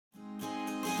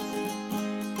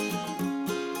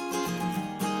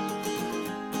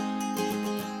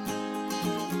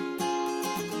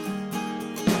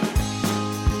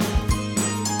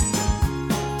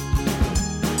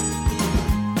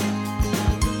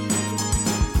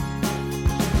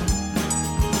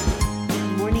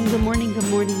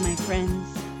morning, my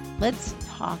friends. Let's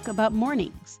talk about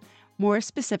mornings. More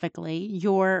specifically,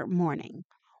 your morning.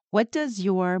 What does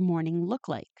your morning look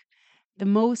like? The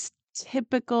most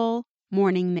typical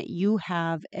morning that you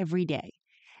have every day.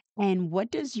 And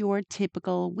what does your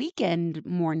typical weekend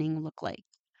morning look like?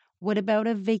 What about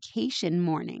a vacation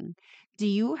morning? Do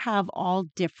you have all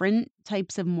different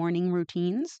types of morning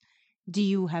routines? Do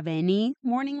you have any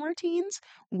morning routines?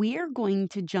 We are going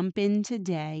to jump in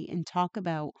today and talk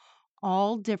about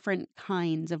all different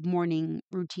kinds of morning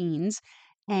routines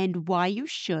and why you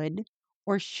should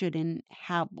or shouldn't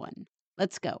have one.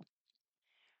 Let's go.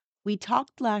 We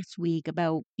talked last week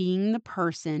about being the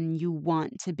person you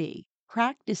want to be,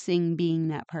 practicing being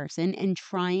that person and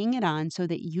trying it on so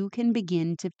that you can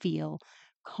begin to feel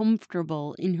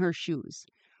comfortable in her shoes.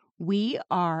 We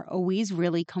are always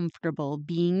really comfortable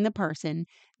being the person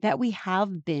that we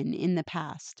have been in the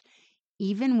past,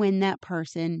 even when that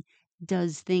person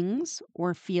does things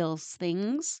or feels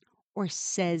things or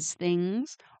says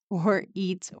things or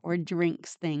eats or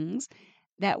drinks things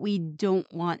that we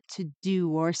don't want to do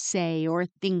or say or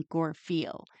think or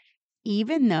feel,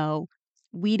 even though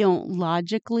we don't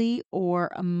logically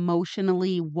or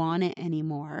emotionally want it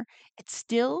anymore, it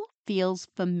still feels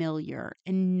familiar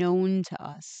and known to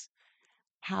us.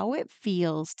 How it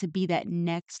feels to be that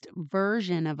next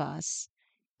version of us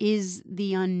is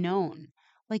the unknown.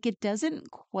 Like it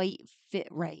doesn't quite fit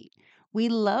right. We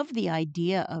love the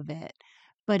idea of it,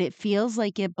 but it feels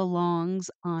like it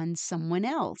belongs on someone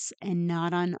else and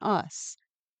not on us.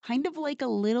 Kind of like a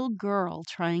little girl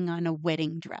trying on a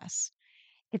wedding dress.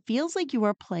 It feels like you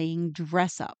are playing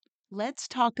dress up. Let's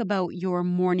talk about your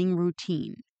morning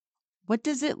routine. What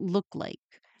does it look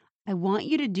like? I want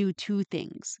you to do two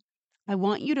things. I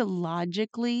want you to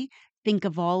logically think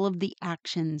of all of the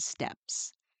action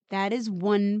steps. That is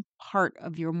one part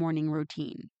of your morning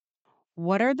routine.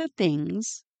 What are the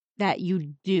things that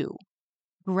you do?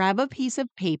 Grab a piece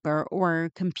of paper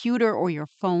or computer or your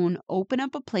phone, open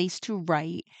up a place to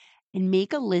write, and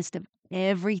make a list of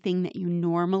everything that you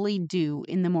normally do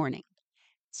in the morning.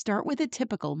 Start with a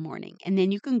typical morning, and then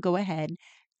you can go ahead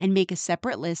and make a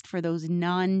separate list for those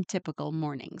non typical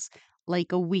mornings,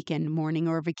 like a weekend morning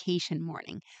or a vacation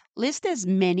morning. List as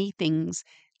many things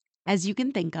as you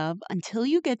can think of until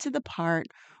you get to the part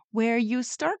where you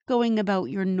start going about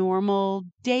your normal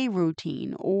day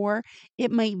routine, or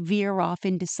it might veer off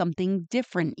into something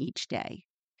different each day.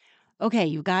 Okay,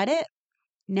 you got it?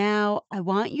 Now, I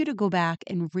want you to go back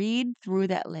and read through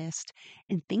that list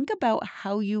and think about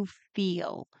how you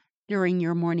feel during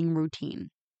your morning routine.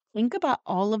 Think about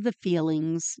all of the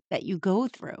feelings that you go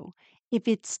through. If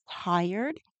it's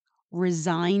tired,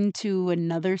 resigned to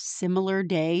another similar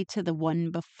day to the one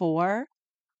before,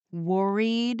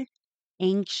 worried,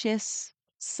 anxious,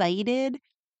 excited,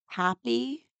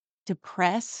 happy,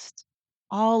 depressed,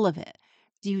 all of it.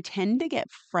 Do you tend to get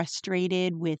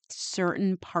frustrated with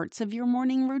certain parts of your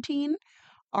morning routine?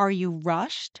 Are you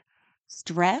rushed,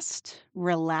 stressed,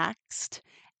 relaxed?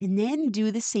 And then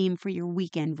do the same for your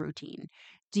weekend routine.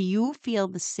 Do you feel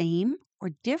the same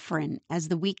or different as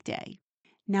the weekday?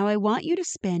 Now, I want you to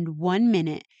spend 1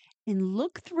 minute and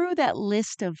look through that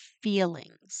list of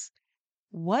feelings.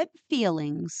 What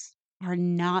feelings are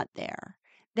not there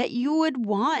that you would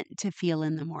want to feel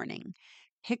in the morning?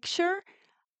 Picture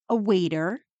a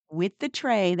waiter with the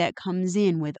tray that comes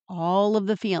in with all of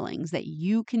the feelings that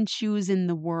you can choose in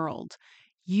the world.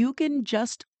 You can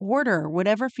just order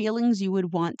whatever feelings you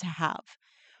would want to have.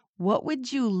 What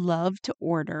would you love to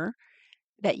order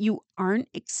that you aren't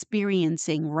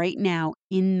experiencing right now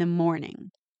in the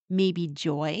morning? Maybe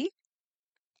joy,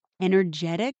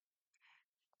 energetic,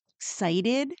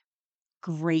 excited,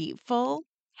 grateful,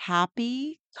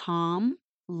 happy, calm,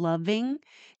 loving.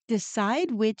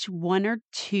 Decide which one or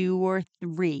two or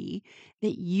three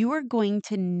that you are going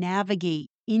to navigate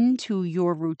into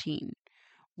your routine.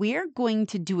 We are going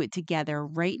to do it together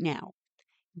right now.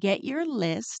 Get your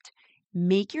list,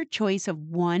 make your choice of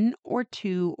one or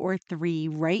two or three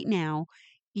right now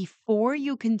before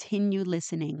you continue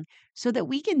listening so that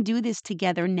we can do this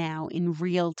together now in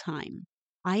real time.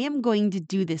 I am going to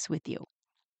do this with you.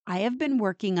 I have been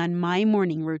working on my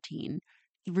morning routine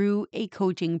through a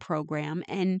coaching program,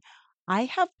 and I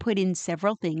have put in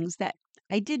several things that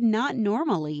I did not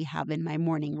normally have in my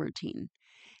morning routine,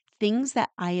 things that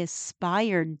I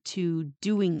aspired to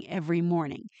doing every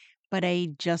morning, but I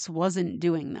just wasn't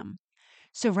doing them.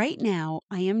 So, right now,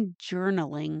 I am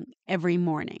journaling every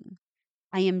morning.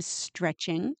 I am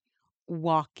stretching,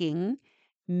 walking,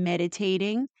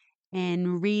 meditating,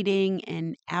 and reading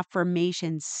an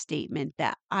affirmation statement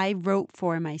that I wrote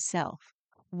for myself,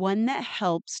 one that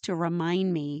helps to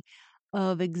remind me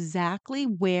of exactly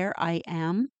where I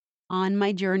am on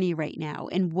my journey right now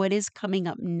and what is coming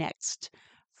up next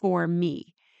for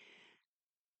me.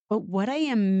 But what I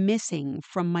am missing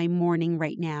from my morning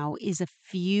right now is a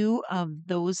few of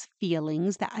those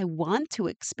feelings that I want to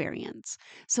experience.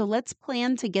 So let's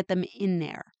plan to get them in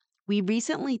there. We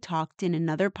recently talked in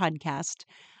another podcast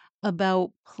about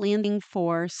planning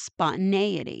for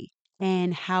spontaneity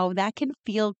and how that can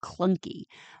feel clunky,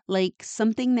 like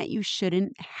something that you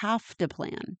shouldn't have to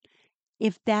plan.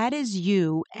 If that is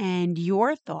you and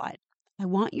your thought, I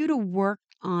want you to work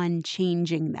on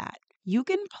changing that. You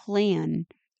can plan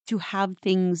to have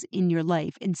things in your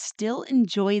life and still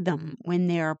enjoy them when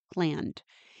they are planned.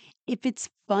 If it's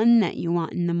fun that you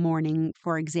want in the morning,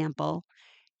 for example,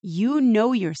 you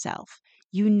know yourself.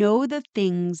 You know the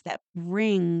things that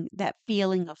bring that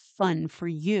feeling of fun for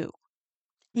you.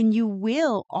 And you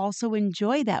will also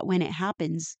enjoy that when it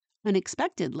happens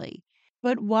unexpectedly.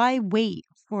 But why wait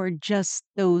for just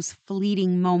those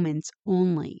fleeting moments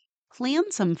only?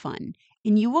 Plan some fun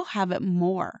and you will have it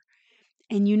more.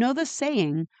 And you know the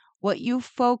saying, what you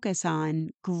focus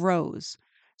on grows.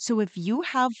 So if you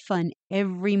have fun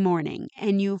every morning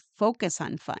and you focus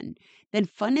on fun, then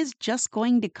fun is just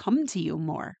going to come to you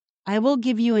more. I will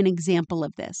give you an example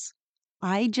of this.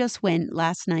 I just went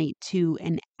last night to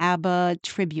an ABBA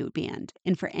tribute band.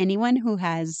 And for anyone who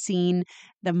has seen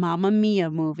the Mamma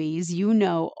Mia movies, you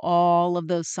know all of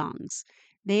those songs.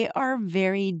 They are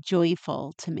very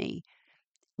joyful to me.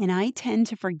 And I tend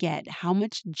to forget how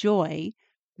much joy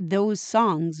those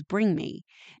songs bring me.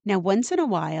 Now, once in a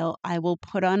while, I will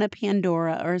put on a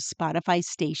Pandora or Spotify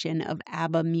station of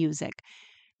ABBA music,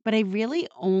 but I really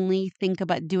only think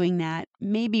about doing that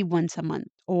maybe once a month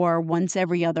or once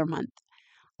every other month.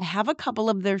 I have a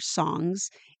couple of their songs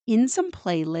in some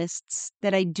playlists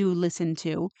that I do listen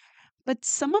to, but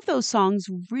some of those songs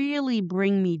really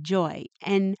bring me joy.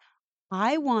 And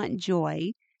I want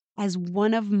joy as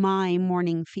one of my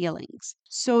morning feelings.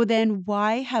 So then,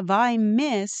 why have I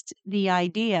missed the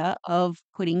idea of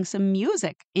putting some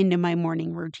music into my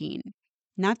morning routine?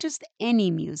 Not just any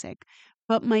music,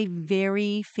 but my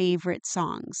very favorite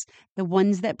songs, the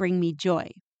ones that bring me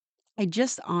joy. I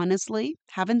just honestly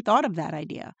haven't thought of that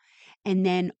idea and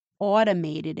then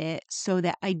automated it so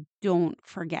that I don't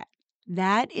forget.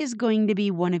 That is going to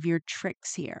be one of your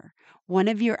tricks here, one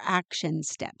of your action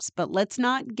steps. But let's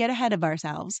not get ahead of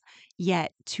ourselves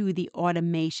yet to the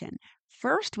automation.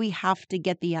 First, we have to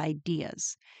get the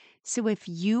ideas. So if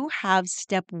you have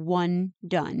step one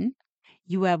done,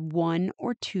 you have one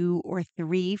or two or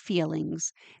three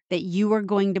feelings that you are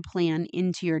going to plan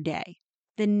into your day.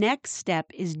 The next step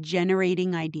is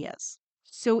generating ideas.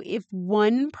 So if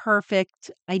one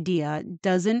perfect idea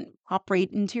doesn't pop right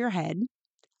into your head,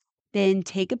 then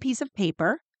take a piece of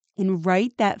paper and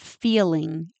write that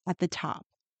feeling at the top.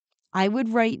 I would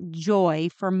write joy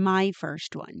for my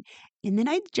first one. And then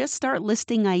I'd just start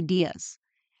listing ideas.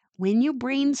 When you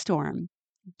brainstorm,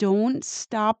 don't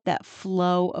stop that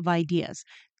flow of ideas.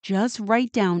 Just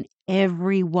write down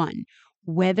every one,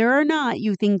 whether or not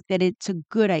you think that it's a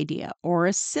good idea or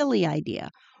a silly idea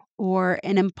or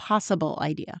an impossible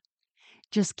idea.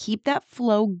 Just keep that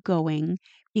flow going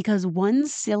because one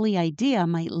silly idea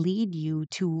might lead you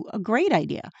to a great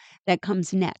idea that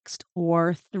comes next,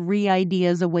 or three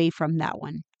ideas away from that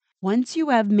one. Once you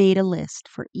have made a list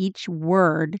for each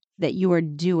word that you are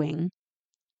doing,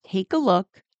 take a look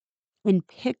and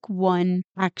pick one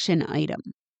action item.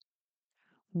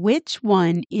 Which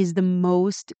one is the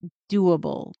most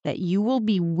doable that you will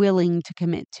be willing to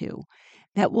commit to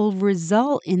that will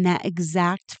result in that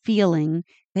exact feeling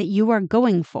that you are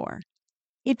going for?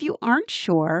 If you aren't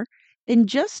sure, then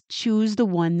just choose the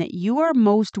one that you are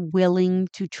most willing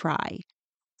to try.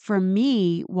 For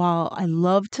me, while I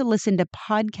love to listen to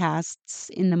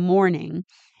podcasts in the morning,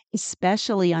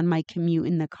 especially on my commute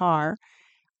in the car,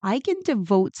 I can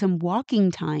devote some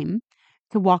walking time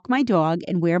to walk my dog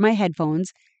and wear my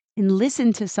headphones and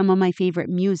listen to some of my favorite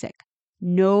music.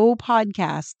 No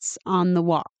podcasts on the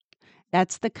walk.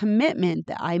 That's the commitment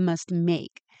that I must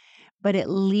make, but at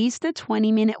least a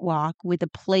 20-minute walk with a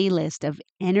playlist of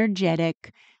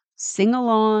energetic, sing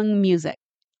along music.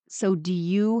 So, do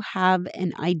you have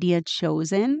an idea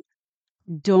chosen?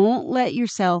 Don't let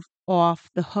yourself off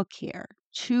the hook here.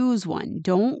 Choose one.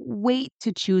 Don't wait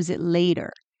to choose it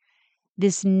later.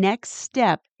 This next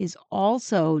step is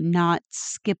also not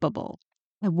skippable.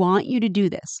 I want you to do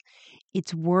this.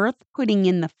 It's worth putting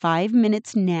in the 5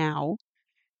 minutes now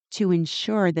to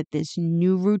ensure that this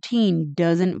new routine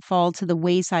doesn't fall to the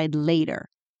wayside later.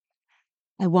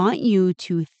 I want you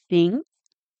to think,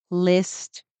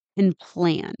 list, and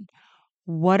plan.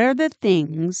 What are the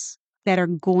things that are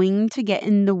going to get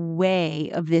in the way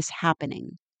of this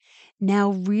happening.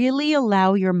 Now, really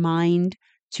allow your mind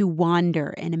to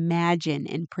wander and imagine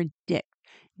and predict,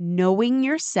 knowing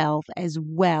yourself as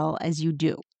well as you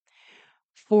do.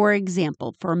 For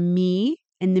example, for me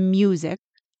and the music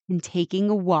and taking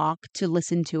a walk to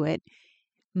listen to it,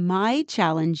 my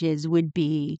challenges would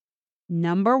be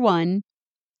number one,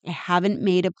 I haven't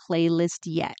made a playlist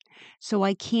yet, so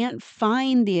I can't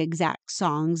find the exact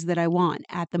songs that I want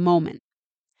at the moment.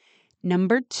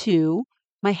 Number two,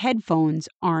 my headphones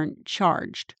aren't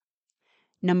charged.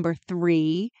 Number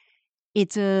three,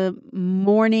 it's a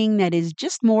morning that is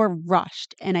just more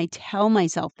rushed, and I tell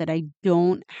myself that I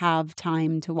don't have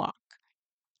time to walk.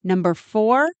 Number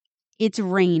four, it's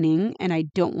raining and I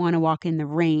don't want to walk in the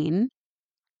rain.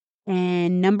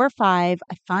 And number five,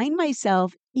 I find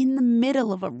myself in the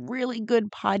middle of a really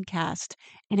good podcast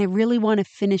and I really want to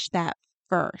finish that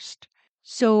first.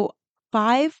 So,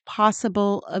 five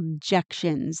possible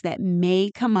objections that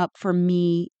may come up for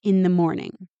me in the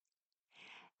morning.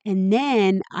 And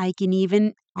then I can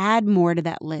even add more to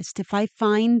that list if I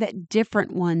find that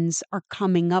different ones are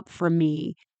coming up for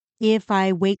me. If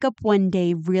I wake up one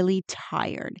day really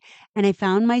tired and I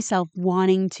found myself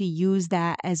wanting to use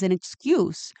that as an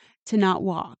excuse to not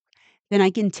walk, then I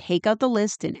can take out the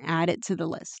list and add it to the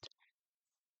list.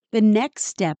 The next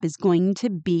step is going to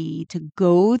be to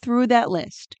go through that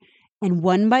list and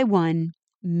one by one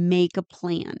make a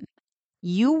plan.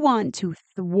 You want to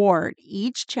thwart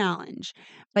each challenge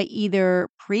by either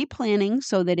pre planning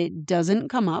so that it doesn't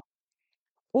come up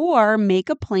or make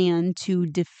a plan to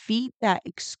defeat that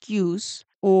excuse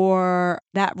or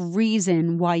that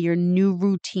reason why your new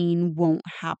routine won't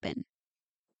happen.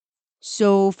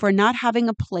 So, for not having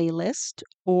a playlist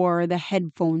or the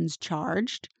headphones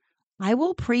charged, I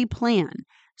will pre plan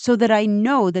so that I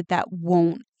know that that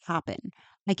won't happen.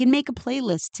 I can make a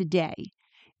playlist today.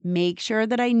 Make sure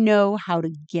that I know how to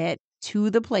get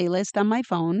to the playlist on my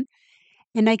phone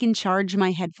and I can charge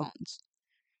my headphones.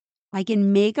 I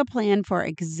can make a plan for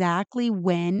exactly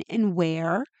when and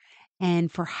where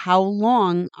and for how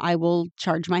long I will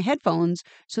charge my headphones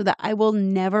so that I will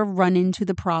never run into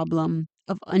the problem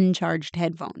of uncharged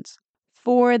headphones.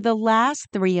 For the last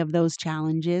three of those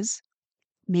challenges,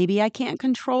 maybe I can't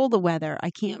control the weather. I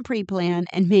can't pre plan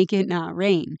and make it not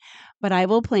rain, but I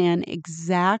will plan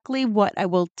exactly what I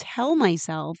will tell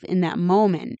myself in that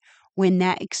moment when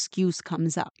that excuse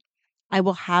comes up. I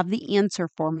will have the answer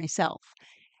for myself.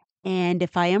 And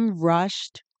if I am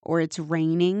rushed or it's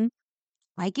raining,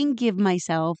 I can give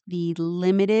myself the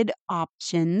limited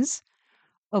options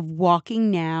of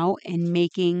walking now and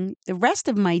making the rest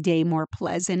of my day more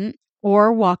pleasant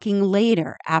or walking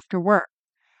later after work,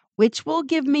 which will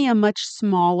give me a much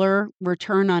smaller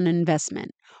return on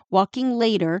investment. Walking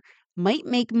later might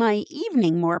make my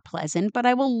evening more pleasant, but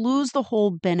I will lose the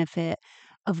whole benefit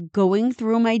of going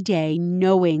through my day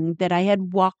knowing that I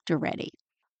had walked already.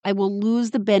 I will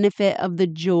lose the benefit of the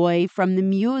joy from the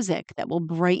music that will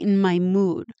brighten my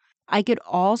mood. I could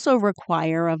also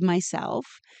require of myself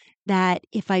that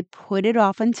if I put it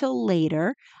off until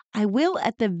later, I will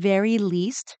at the very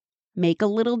least make a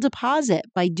little deposit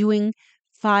by doing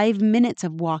 5 minutes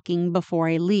of walking before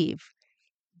I leave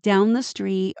down the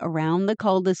street, around the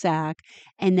cul de sac,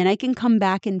 and then I can come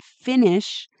back and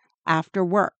finish after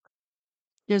work.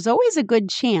 There's always a good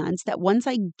chance that once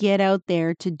I get out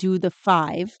there to do the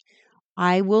five,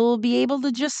 I will be able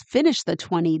to just finish the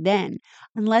 20 then,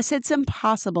 unless it's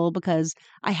impossible because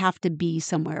I have to be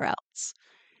somewhere else.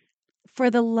 For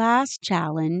the last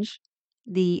challenge,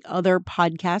 the other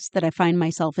podcast that I find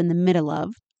myself in the middle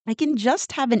of, I can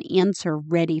just have an answer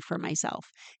ready for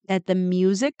myself that the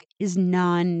music is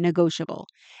non negotiable.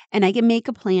 And I can make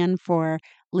a plan for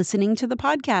listening to the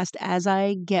podcast as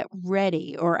I get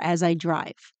ready or as I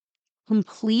drive.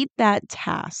 Complete that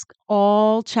task,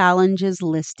 all challenges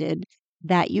listed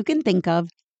that you can think of,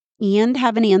 and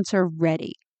have an answer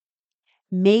ready.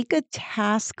 Make a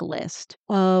task list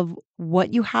of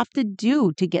what you have to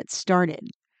do to get started.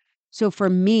 So for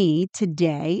me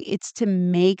today, it's to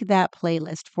make that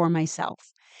playlist for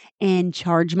myself and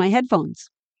charge my headphones.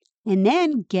 And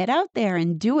then get out there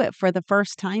and do it for the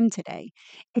first time today.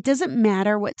 It doesn't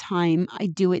matter what time I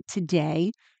do it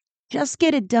today, just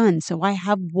get it done so I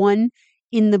have one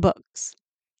in the books.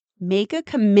 Make a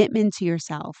commitment to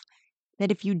yourself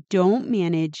that if you don't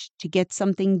manage to get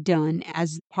something done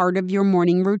as part of your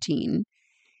morning routine,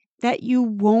 that you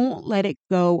won't let it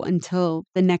go until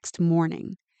the next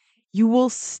morning. You will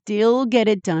still get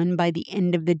it done by the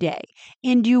end of the day,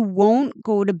 and you won't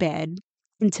go to bed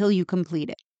until you complete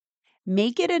it.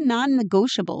 Make it a non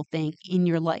negotiable thing in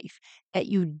your life that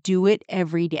you do it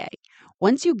every day.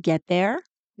 Once you get there,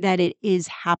 that it is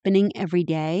happening every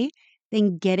day,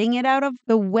 then getting it out of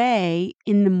the way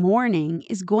in the morning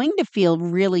is going to feel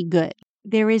really good.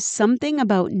 There is something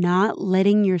about not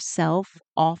letting yourself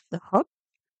off the hook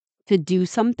to do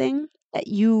something that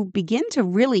you begin to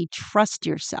really trust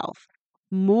yourself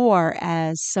more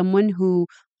as someone who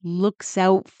looks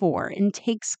out for and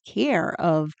takes care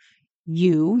of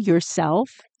yourself,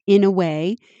 in a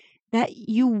way that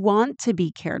you want to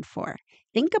be cared for.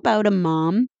 Think about a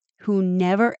mom who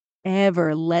never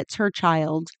ever lets her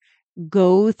child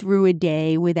go through a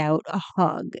day without a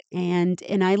hug and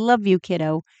I love you,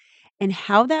 kiddo, and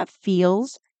how that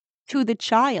feels to the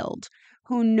child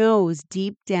who knows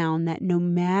deep down that no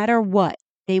matter what,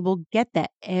 they will get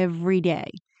that every day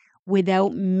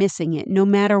without missing it, no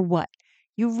matter what.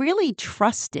 You really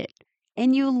trust it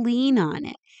and you lean on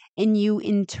it and you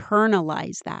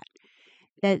internalize that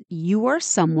you are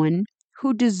someone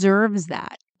who deserves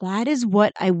that. That is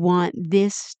what I want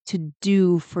this to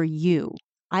do for you.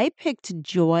 I picked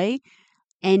joy,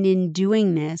 and in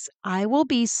doing this, I will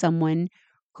be someone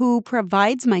who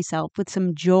provides myself with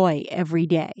some joy every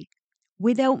day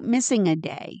without missing a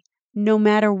day, no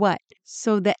matter what.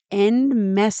 So the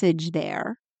end message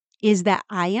there is that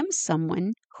I am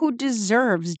someone who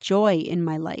deserves joy in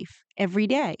my life every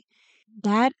day.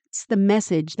 That's the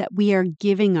message that we are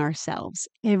giving ourselves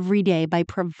every day by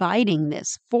providing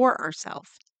this for ourselves.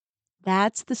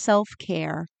 That's the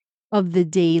self-care of the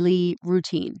daily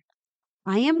routine.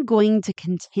 I am going to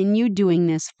continue doing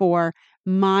this for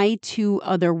my two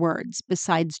other words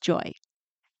besides joy.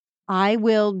 I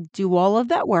will do all of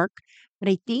that work, but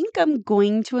I think I'm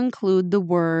going to include the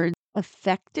word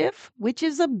effective, which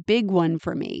is a big one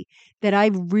for me that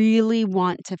I really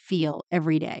want to feel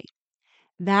every day.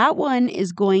 That one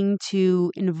is going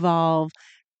to involve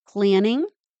planning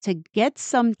to get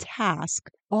some task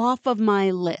off of my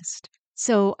list.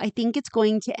 So I think it's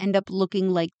going to end up looking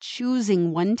like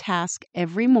choosing one task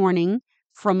every morning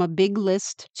from a big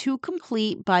list to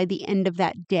complete by the end of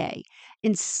that day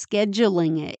and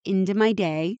scheduling it into my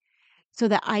day so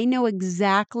that I know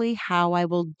exactly how I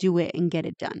will do it and get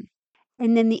it done.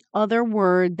 And then the other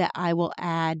word that I will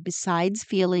add besides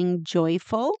feeling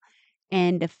joyful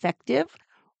and effective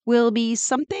will be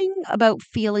something about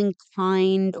feeling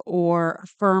kind or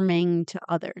affirming to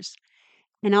others.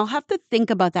 And I'll have to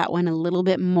think about that one a little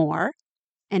bit more,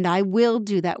 and I will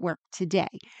do that work today.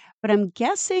 But I'm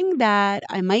guessing that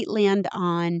I might land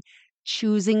on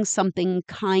choosing something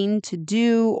kind to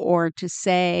do or to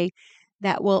say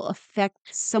that will affect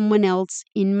someone else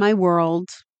in my world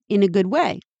in a good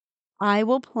way. I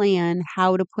will plan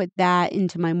how to put that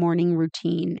into my morning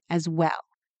routine as well.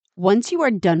 Once you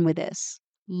are done with this,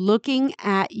 looking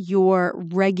at your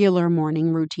regular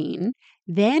morning routine,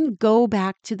 then go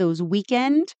back to those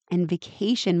weekend and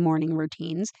vacation morning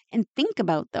routines and think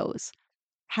about those.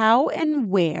 How and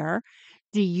where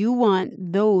do you want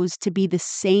those to be the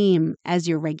same as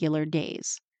your regular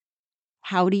days?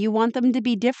 How do you want them to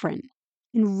be different?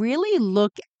 And really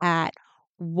look at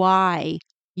why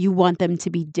you want them to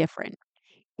be different.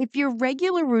 If your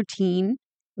regular routine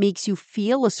makes you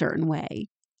feel a certain way,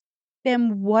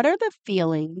 then what are the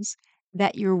feelings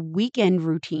that your weekend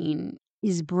routine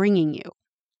is bringing you?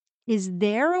 Is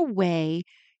there a way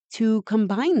to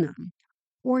combine them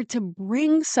or to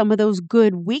bring some of those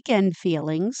good weekend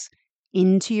feelings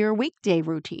into your weekday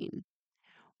routine?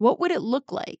 What would it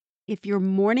look like if your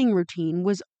morning routine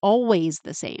was always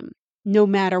the same, no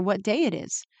matter what day it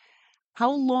is?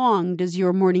 How long does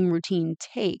your morning routine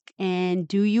take? And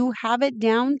do you have it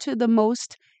down to the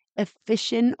most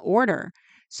efficient order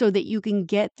so that you can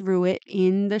get through it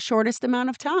in the shortest amount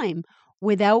of time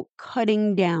without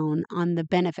cutting down on the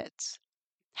benefits?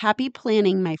 Happy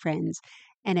planning, my friends.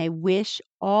 And I wish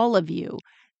all of you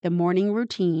the morning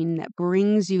routine that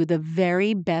brings you the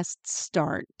very best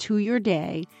start to your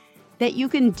day that you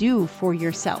can do for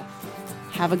yourself.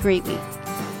 Have a great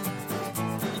week.